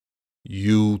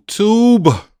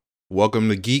YouTube, welcome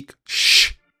to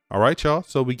GeekShhh. All right, y'all.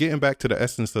 So we're getting back to the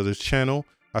essence of this channel.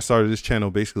 I started this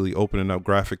channel basically opening up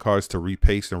graphic cards to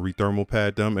repaste and rethermal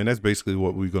pad them, and that's basically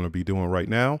what we're going to be doing right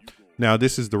now. Now,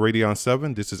 this is the Radeon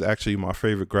 7. This is actually my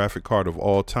favorite graphic card of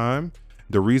all time.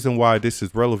 The reason why this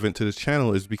is relevant to this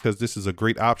channel is because this is a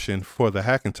great option for the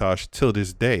Hackintosh till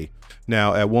this day.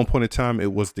 Now, at one point in time,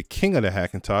 it was the king of the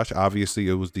Hackintosh. Obviously,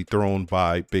 it was dethroned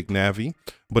by Big Navi,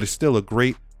 but it's still a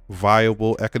great,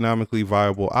 viable, economically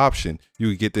viable option.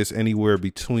 You could get this anywhere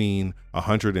between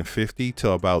 $150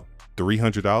 to about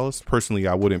 $300. Personally,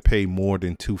 I wouldn't pay more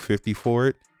than $250 for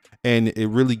it. And it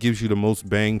really gives you the most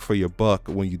bang for your buck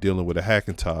when you're dealing with a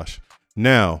Hackintosh.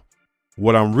 Now,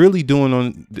 what I'm really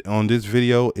doing on this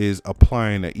video is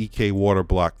applying an EK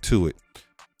Waterblock to it.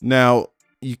 Now,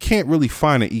 you can't really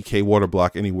find an EK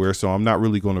Waterblock anywhere, so I'm not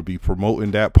really going to be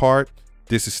promoting that part.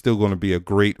 This is still going to be a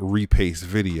great repaste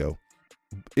video.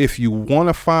 If you want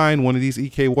to find one of these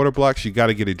EK Waterblocks, you got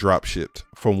to get it drop shipped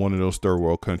from one of those third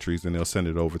world countries, and they'll send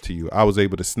it over to you. I was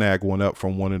able to snag one up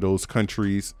from one of those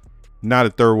countries. Not a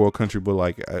third world country, but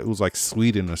like it was like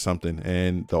Sweden or something,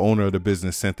 and the owner of the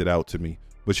business sent it out to me.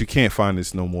 But you can't find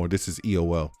this no more. This is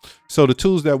EOL. So the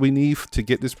tools that we need to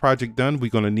get this project done, we're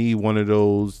going to need one of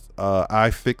those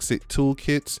iFixit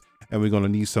toolkits, and we're going to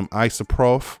need some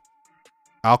isopropyl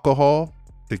alcohol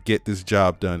to get this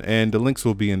job done. And the links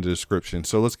will be in the description.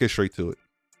 So let's get straight to it.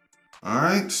 All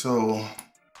right, so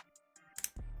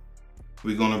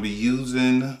we're going to be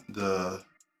using the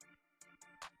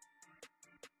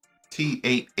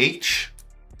T8H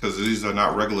because these are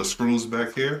not regular screws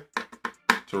back here,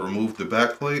 to remove the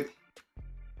backplate.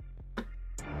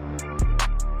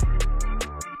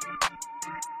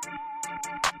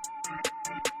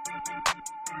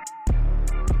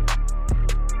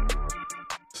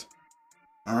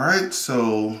 All right,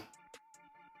 so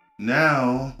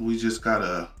now we just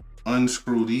gotta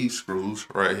unscrew these screws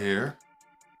right here.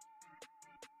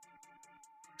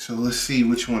 So let's see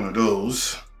which one of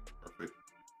those. Perfect.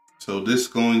 So this is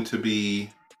going to be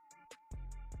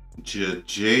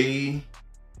the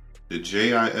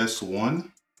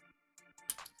JIS1.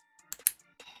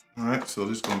 All right, so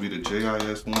this is going to be the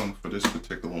JIS1 for this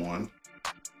particular one.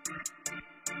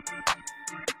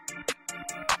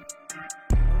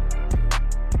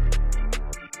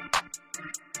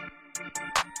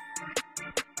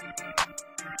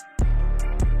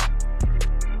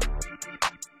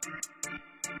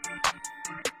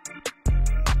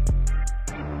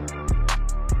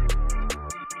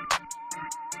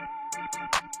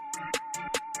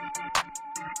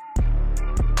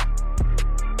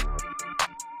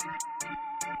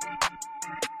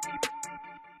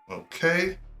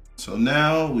 Okay, so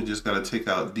now we just got to take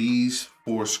out these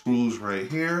 4 screws right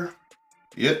here.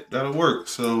 Yep, that'll work.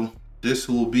 So this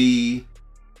will be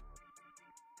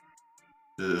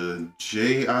the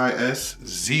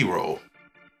JIS0.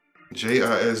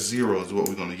 JIS0 is what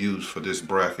we're going to use for this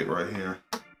bracket right here.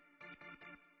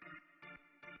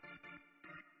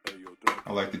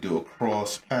 I like to do a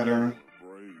cross pattern.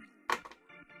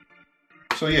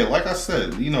 So yeah, like I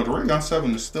said, you know, the Radeon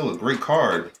 7 is still a great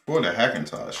card for the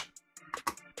Hackintosh.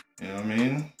 You know what I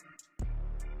mean?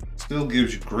 Still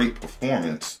gives you great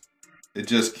performance. It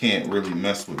just can't really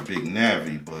mess with Big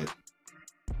Navi, but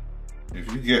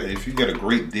if you get a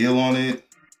great deal on it,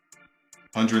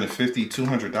 $150,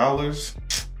 $200,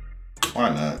 why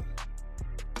not?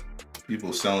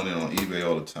 People selling it on eBay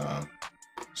all the time,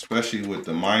 especially with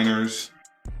the miners.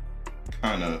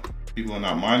 Kind of people are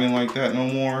not mining like that no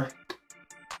more.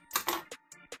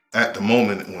 At the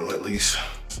moment, well, at least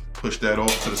push that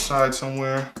off to the side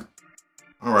somewhere.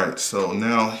 All right, so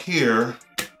now here,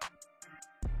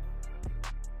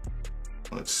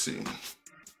 let's see,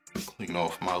 clean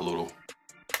off my little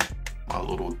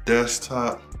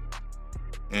desktop,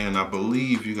 and I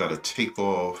believe you got to take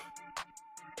off.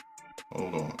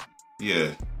 Hold on,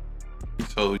 yeah.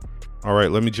 So, all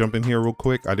right, let me jump in here real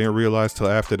quick. I didn't realize till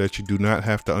after that you do not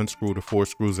have to unscrew the 4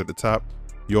 screws at the top.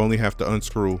 You only have to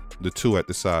unscrew the 2 at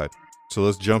the side. So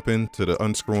let's jump into the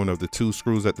unscrewing of the 2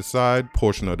 screws at the side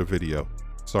portion of the video.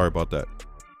 Sorry about that.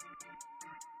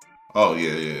 Oh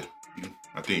yeah.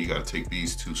 I think you gotta take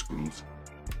these 2 screws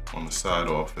on the side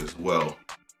off as well.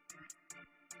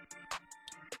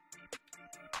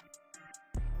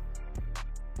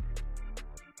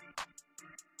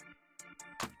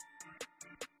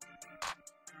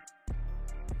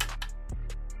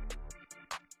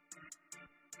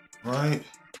 Right,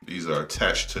 these are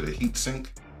attached to the heatsink.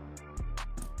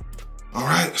 All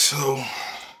right, so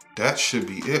that should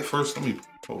be it. First, let me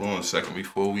hold on a second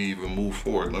before we even move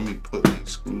forward. Let me put these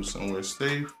screws somewhere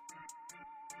safe.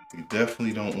 You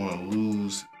definitely don't want to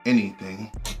lose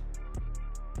anything.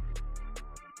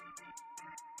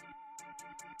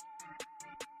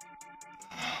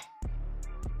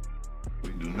 We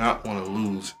do not want to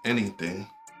lose anything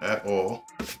at all.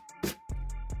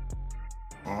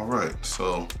 All right,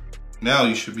 so now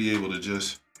you should be able to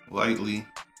just lightly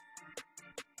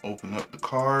open up the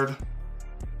card.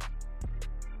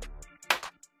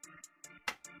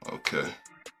 Okay.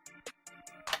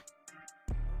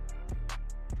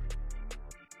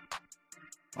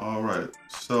 All right,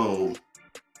 so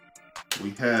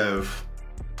we have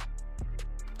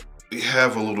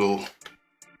a little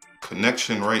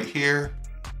connection right here.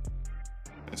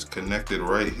 It's connected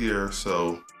right here,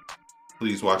 so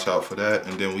please watch out for that.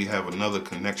 And then we have another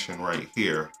connection right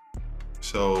here.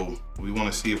 So we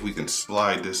want to see if we can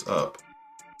slide this up.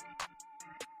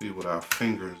 See with our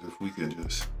fingers if we can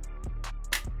just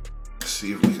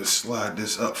see if we can slide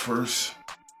this up first.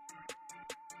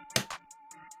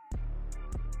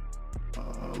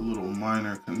 A little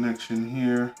minor connection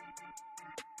here.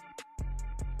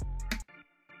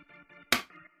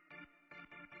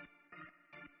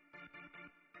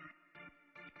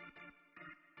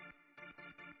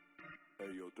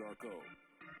 Hey yo, Darko,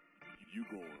 you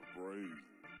going crazy.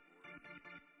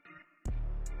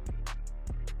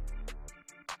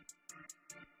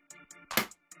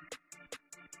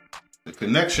 The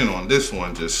connection on this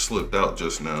one just slipped out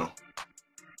just now.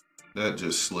 That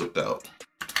just slipped out.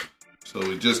 So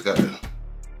we just got to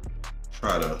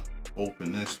try to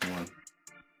open this one.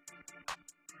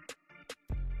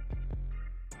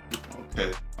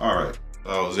 Okay, all right.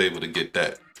 I was able to get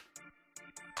that.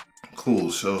 Cool,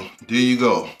 so there you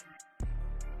go.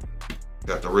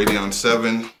 Got the Radeon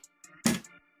 7.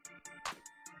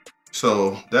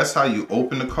 So that's how you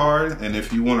open the card. And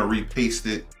if you want to repaste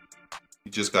it,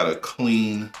 you just gotta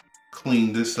clean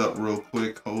this up real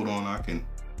quick. Hold on, I can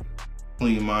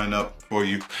clean mine up for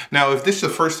you. Now, if this is the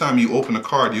first time you open a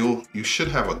card, you should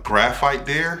have a graphite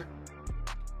there.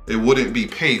 It wouldn't be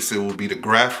paste, it would be the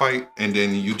graphite, and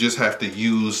then you just have to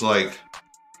use like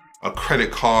a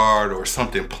credit card or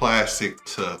something plastic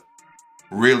to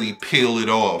really peel it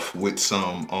off with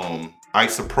some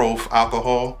isopropyl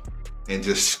alcohol and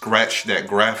just scratch that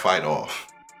graphite off.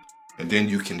 And then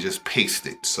you can just paste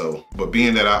it. So, but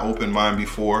being that I opened mine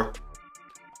before,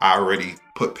 I already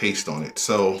put paste on it.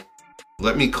 So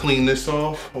let me clean this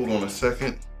off. Hold on a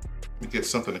second. Let me get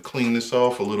something to clean this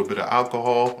off. A little bit of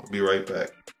alcohol. I'll be right back.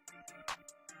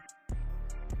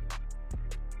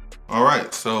 All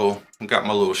right, so I got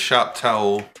my little shop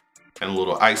towel and a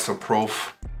little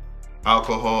isopropyl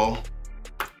alcohol.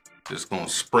 Just gonna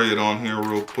spray it on here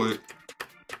real quick.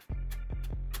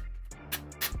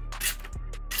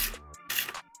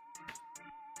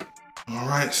 All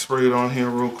right, spray it on here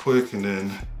real quick and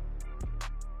then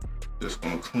just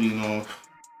gonna clean off.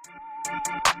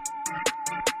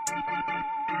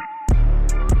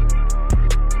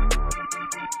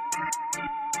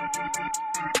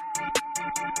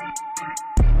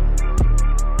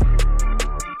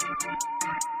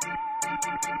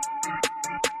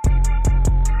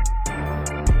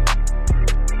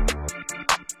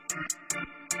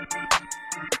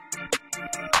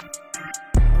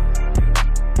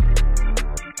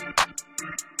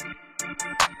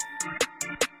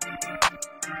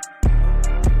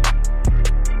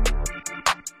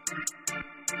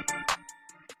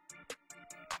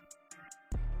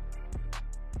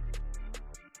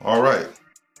 All right.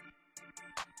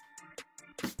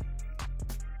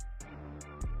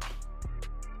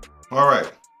 All right.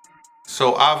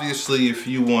 So obviously if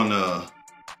you want to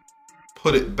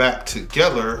put it back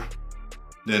together,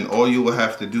 then all you will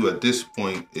have to do at this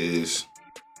point is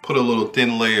put a little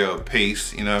thin layer of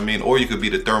paste, you know what I mean? Or you could be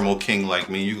the Thermal King like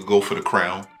me. You could go for the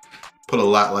crown. Put a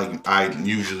lot like I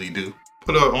usually do.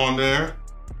 Put it on there.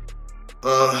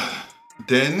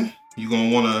 Then you're going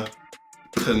to want to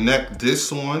connect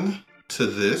this one to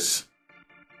this,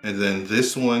 and then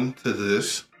this one to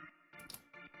this.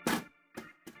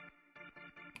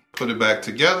 Put it back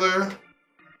together,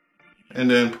 and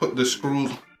then put the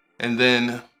screws, and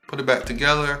then put it back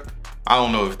together. I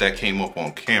don't know if that came up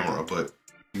on camera, but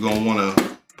you're gonna wanna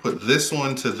put this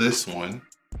one to this one,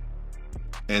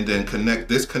 and then connect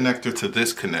this connector to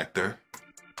this connector,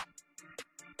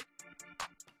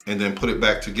 and then put it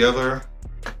back together.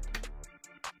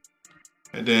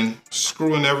 And then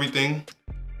screw in everything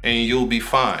and you'll be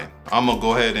fine. I'm gonna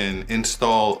go ahead and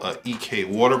install a EK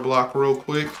Waterblock real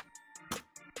quick.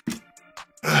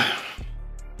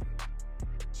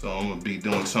 So I'm gonna be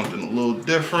doing something a little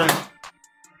different.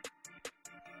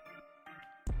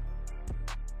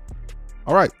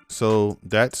 All right, so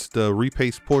that's the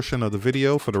repaste portion of the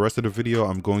video. For the rest of the video,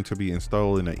 I'm going to be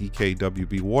installing an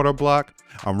EKWB Waterblock.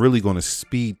 I'm really going to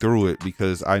speed through it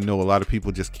because I know a lot of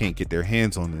people just can't get their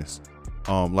hands on this.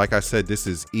 Like I said, this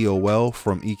is EOL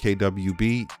from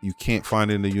EKWB. You can't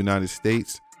find it in the United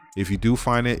States. If you do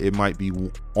find it, it might be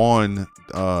on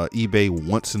eBay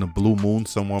once in a blue moon.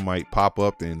 Someone might pop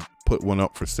up and put one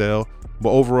up for sale. But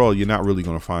overall, you're not really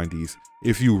going to find these.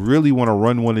 If you really want to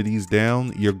run one of these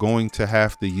down, you're going to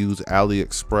have to use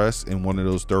AliExpress in one of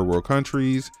those third world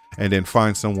countries and then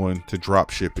find someone to drop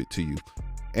ship it to you.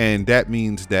 And that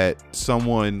means that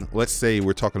someone, let's say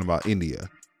we're talking about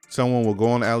India, someone will go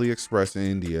on AliExpress in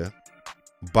India,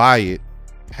 buy it,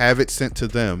 have it sent to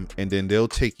them, and then they'll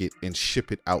take it and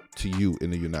ship it out to you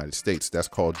in the United States. That's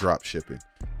called drop shipping.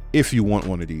 If you want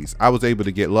one of these, I was able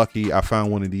to get lucky. I found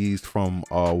one of these from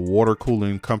a water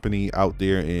cooling company out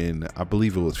there in, I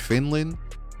believe it was Finland.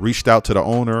 Reached out to the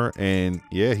owner, and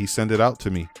yeah, he sent it out to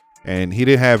me. And he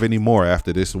didn't have any more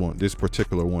after this one, this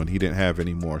particular one. He didn't have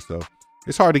any more, so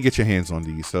it's hard to get your hands on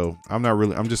these. So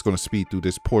I'm just going to speed through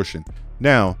this portion.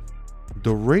 Now,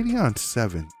 the Radeon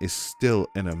 7 is still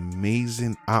an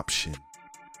amazing option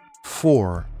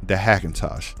for the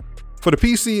Hackintosh. For the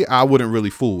PC, I wouldn't really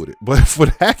fool with it, but for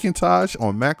the Hackintosh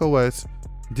on macOS,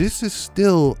 this is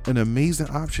still an amazing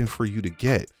option for you to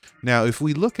get. Now, if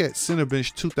we look at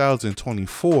Cinebench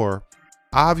 2024,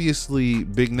 obviously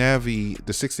Big Navi,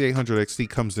 the 6800 XT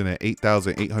comes in at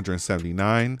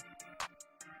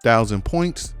 8,879,000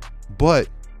 points, but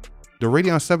the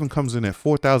Radeon 7 comes in at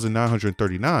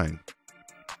 4,939.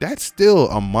 That's still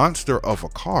a monster of a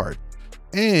card.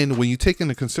 And when you take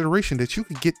into consideration that you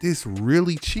could get this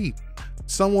really cheap,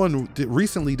 someone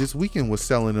recently this weekend was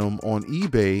selling them on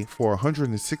eBay for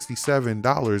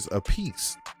 $167 a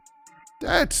piece.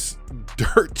 That's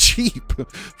dirt cheap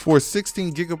for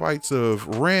 16 gigabytes of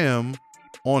RAM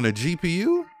on a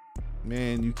GPU.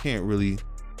 Man, you can't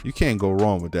go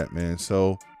wrong with that, man.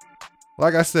 So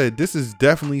like I said, this is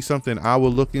definitely something I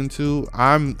will look into.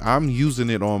 I'm using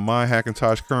it on my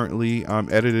Hackintosh currently.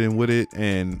 I'm editing with it,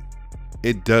 and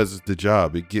it does the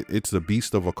job. It's a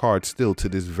beast of a card still to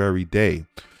this very day.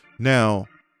 Now,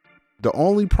 the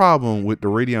only problem with the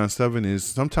Radeon 7 is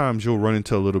sometimes you'll run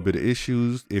into a little bit of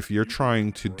issues. If you're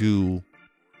trying to do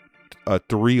a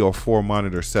 3 or 4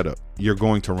 monitor setup, you're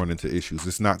going to run into issues.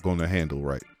 It's not going to handle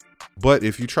right. But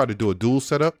if you try to do a dual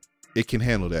setup, it can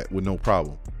handle that with no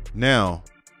problem. Now,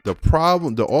 the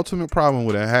ultimate problem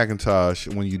with a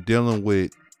Hackintosh when you're dealing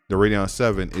with the Radeon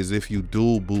 7 is if you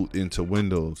dual boot into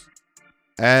Windows.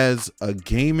 As a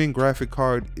gaming graphic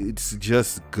card, it's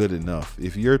just good enough.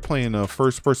 If you're playing a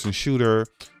first-person shooter,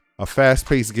 a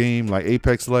fast-paced game like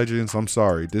Apex Legends, I'm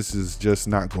sorry, this is just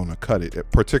not going to cut it,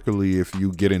 particularly if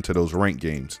you get into those ranked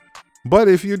games. But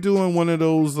if you're doing one of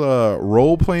those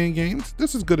role-playing games,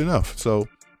 this is good enough. So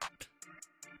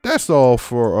that's all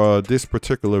for this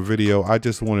particular video. I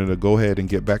just wanted to go ahead and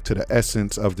get back to the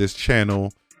essence of this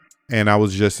channel. And I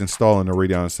was just installing the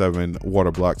Radeon 7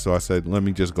 Waterblock. So I said, let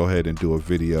me just go ahead and do a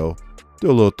video, do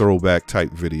a little throwback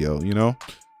type video, you know?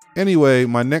 Anyway,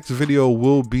 my next video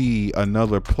will be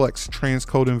another Plex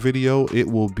transcoding video. It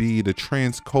will be the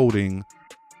transcoding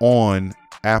on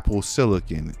Apple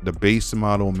Silicon, the base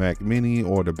model Mac Mini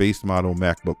or the base model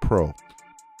MacBook Pro.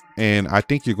 And I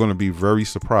think you're going to be very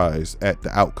surprised at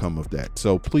the outcome of that.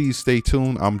 So please stay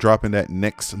tuned. I'm dropping that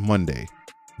next Monday,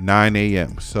 9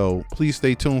 a.m. So please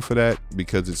stay tuned for that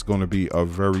because it's going to be a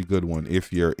very good one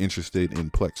if you're interested in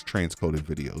Plex transcoded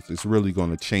videos. It's really going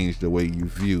to change the way you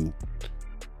view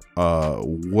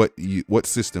what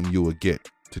system you would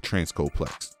get to transcode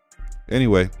Plex.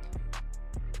 Anyway,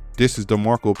 this is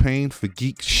DeMarco Payne for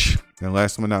GeekShhh. And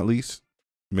last but not least,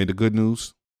 may the good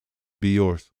news be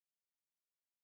yours.